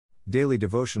Daily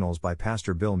Devotionals by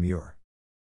Pastor Bill Muir.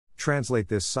 Translate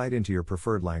this site into your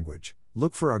preferred language.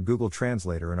 Look for our Google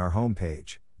Translator in our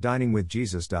homepage,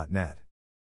 diningwithjesus.net.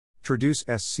 Traduce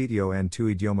este sitio en tu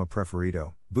idioma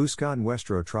preferido. Busca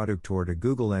nuestro traductor de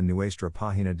Google en nuestra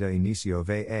página de inicio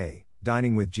va,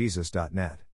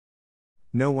 diningwithjesus.net.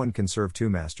 No one can serve two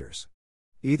masters.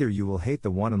 Either you will hate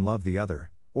the one and love the other,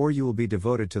 or you will be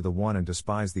devoted to the one and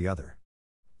despise the other.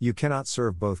 You cannot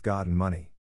serve both God and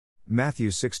money. Matthew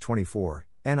 6:24,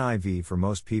 NIV. For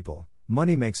most people,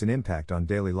 money makes an impact on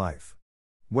daily life.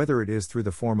 Whether it is through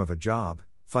the form of a job,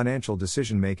 financial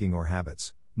decision-making or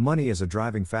habits, money is a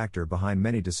driving factor behind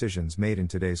many decisions made in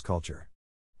today's culture.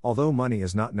 Although money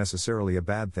is not necessarily a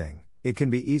bad thing, it can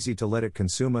be easy to let it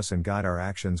consume us and guide our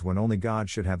actions when only God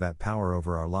should have that power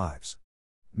over our lives.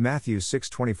 Matthew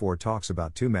 6:24 talks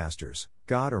about two masters,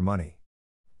 God or money.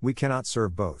 We cannot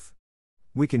serve both.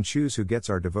 We can choose who gets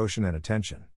our devotion and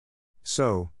attention.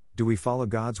 So, do we follow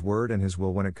God's word and His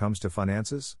will when it comes to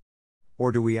finances?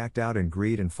 Or do we act out in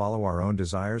greed and follow our own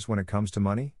desires when it comes to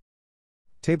money?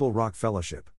 Table Rock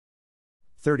Fellowship,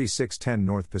 3610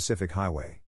 North Pacific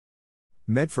Highway,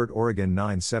 Medford, Oregon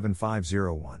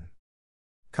 97501.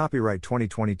 Copyright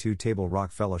 2022 Table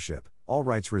Rock Fellowship, all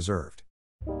rights reserved.